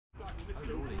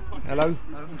Hello,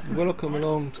 welcome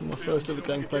along to my first ever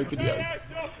gameplay video.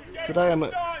 Today I'm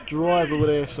at driverwood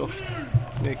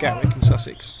Airsoft near Gatwick in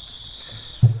Sussex.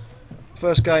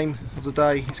 First game of the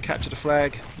day is capture the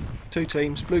flag. Two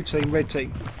teams, blue team, red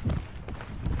team.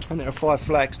 And there are 5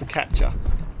 flags to capture.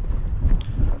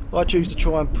 I choose to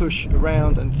try and push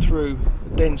around and through a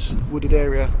dense wooded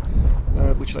area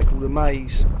which they call the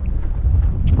maze,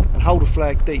 and hold a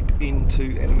flag deep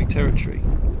into enemy territory.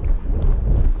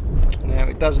 Now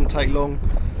it doesn't take long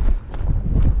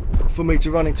for me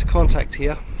to run into contact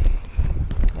here,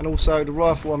 and also the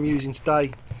rifle I'm using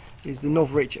today is the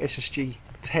Novrich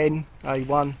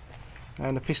ssg10A1,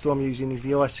 and the pistol I'm using is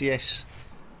the ICS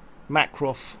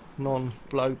Makarov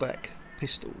non-blowback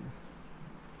pistol.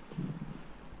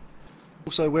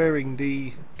 Also wearing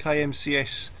the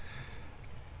KMCS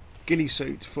ghillie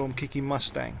suit from Kicking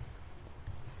Mustang.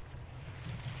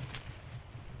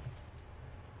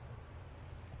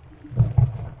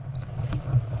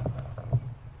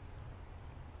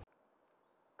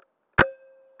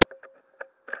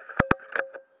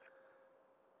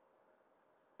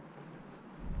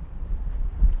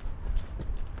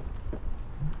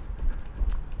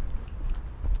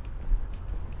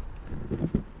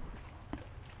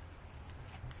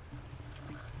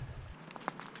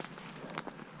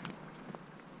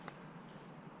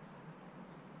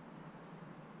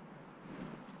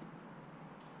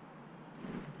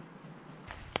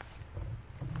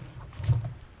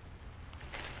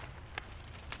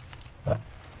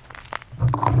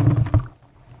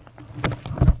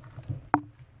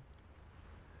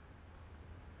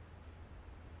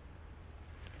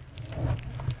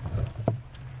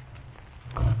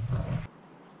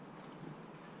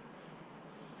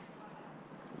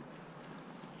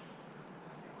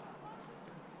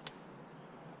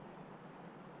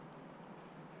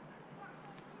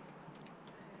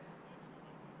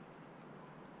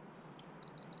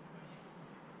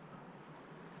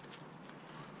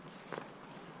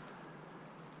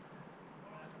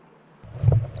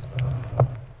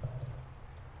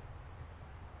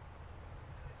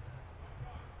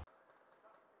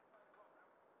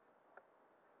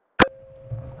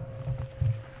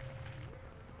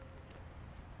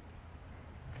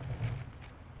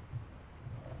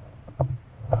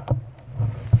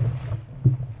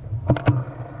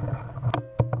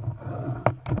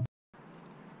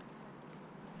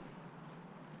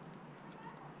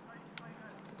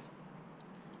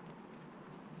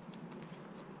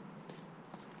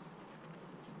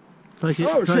 Take it,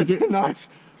 oh take shit, it. nice.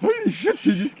 Holy shit,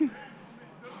 she just get the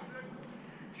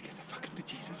fucking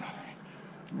bejesus out of here.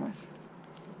 Nice.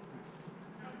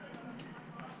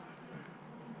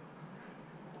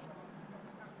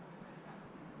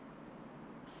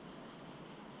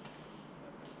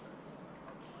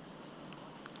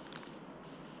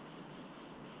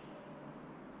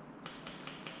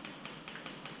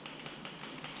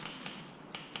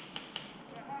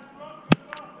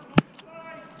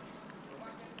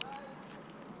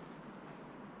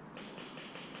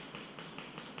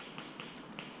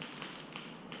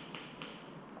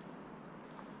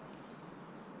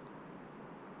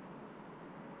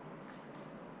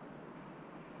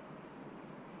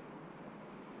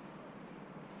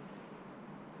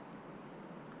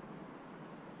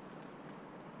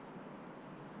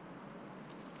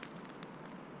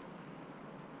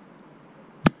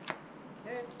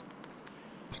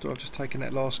 After I've just taken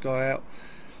that last guy out,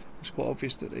 it's quite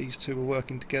obvious that these two were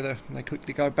working together, and they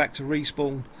quickly go back to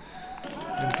respawn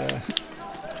and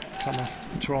come and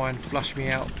try and flush me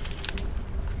out.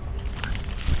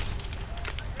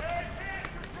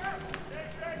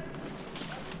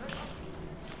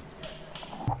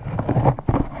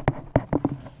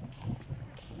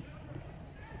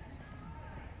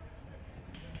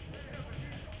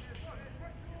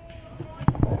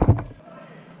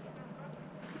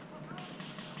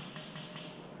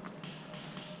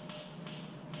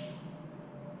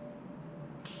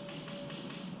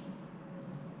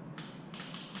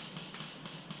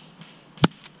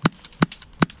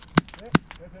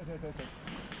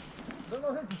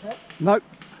 Nope.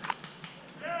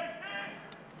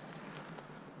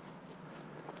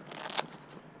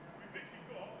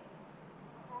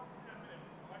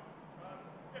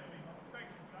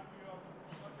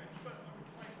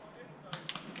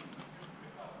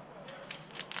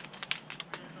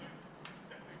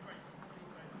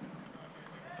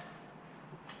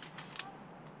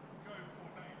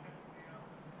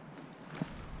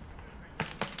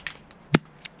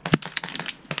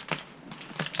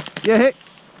 Yeah, hit.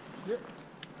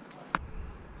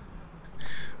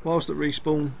 Whilst at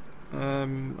respawn,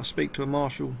 I speak to a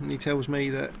marshal and he tells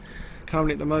me that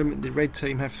Currently at the moment the red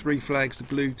team have 3 flags, the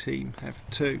blue team have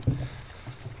 2.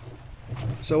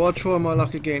 So I'll try my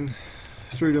luck again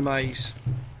through the maze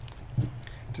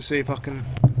to see if I can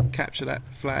capture that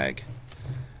flag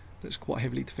that's quite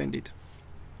heavily defended.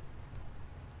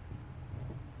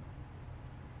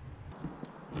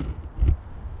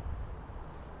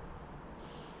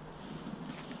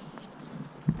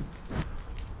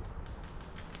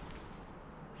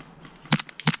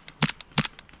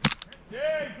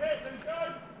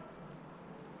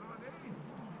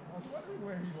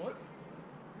 Where he was?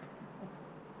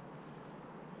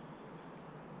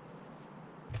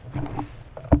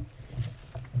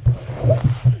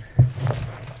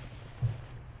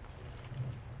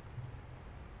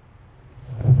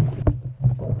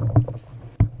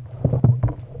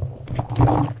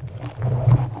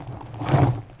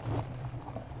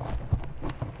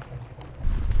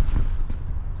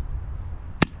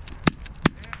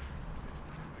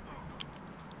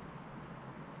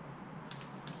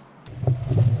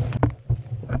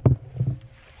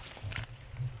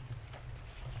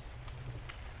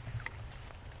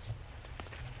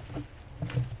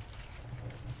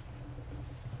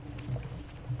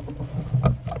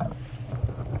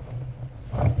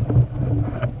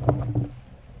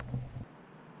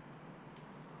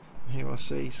 Here I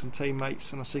see some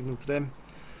teammates and I signal to them,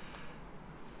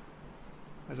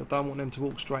 as I don't want them to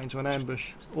walk straight into an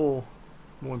ambush or,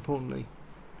 more importantly,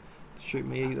 to shoot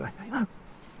me either.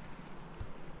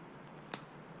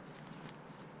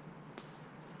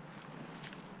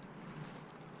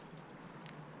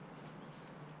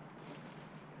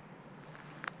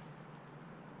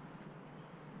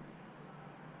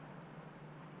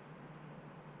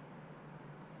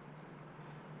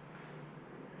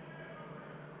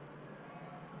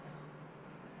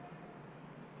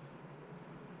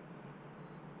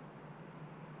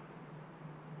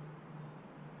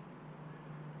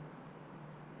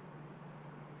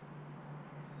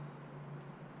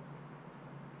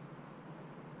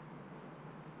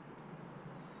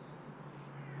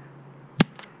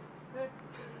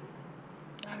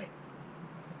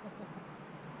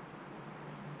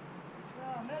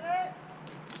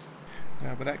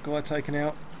 Now, with that guy taken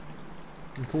out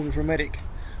and calling for a medic,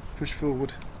 push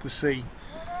forward to see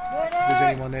if there's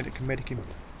anyone there that can medic him.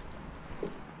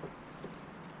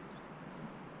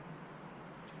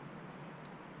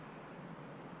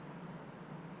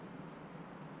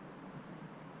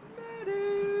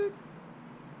 Medic!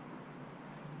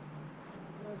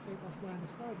 I don't think that's laying the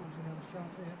snowballs in on the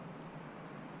chance here.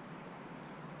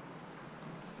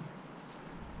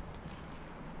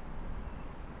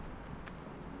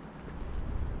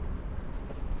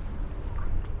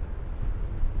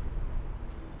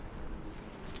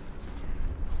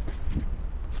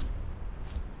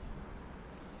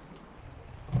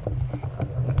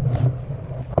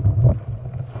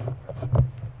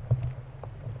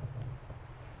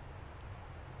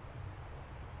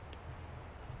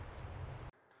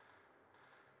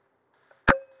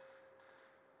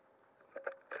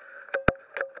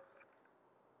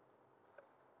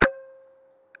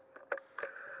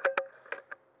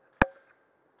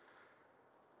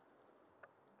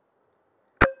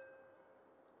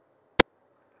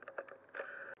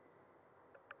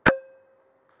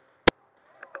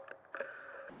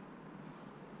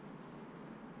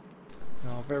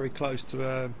 Now, very close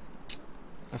to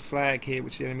a flag here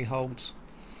which the enemy holds.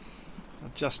 I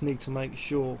just need to make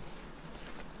sure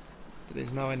that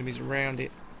there's no enemies around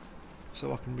it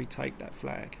so I can retake that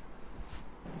flag.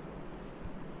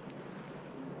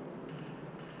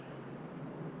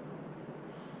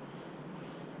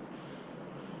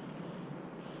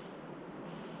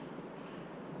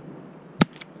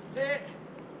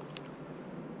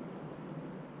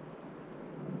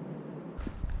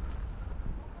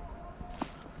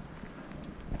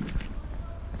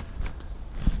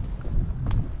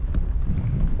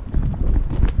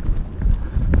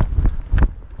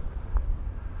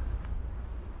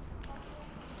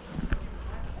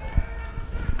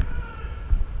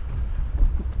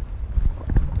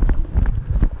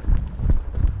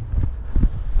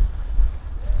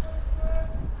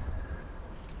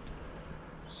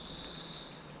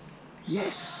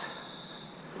 Yes!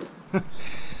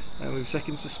 And with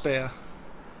seconds to spare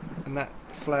and that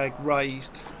flag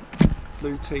raised,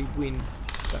 blue team win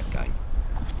that game.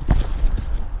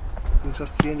 Brings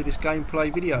us to the end of this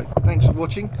gameplay video. Thanks for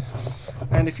watching,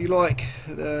 and if you like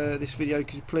this video,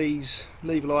 could you please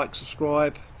leave a like,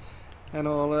 subscribe, and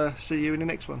I'll see you in the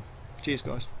next one. Cheers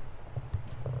guys.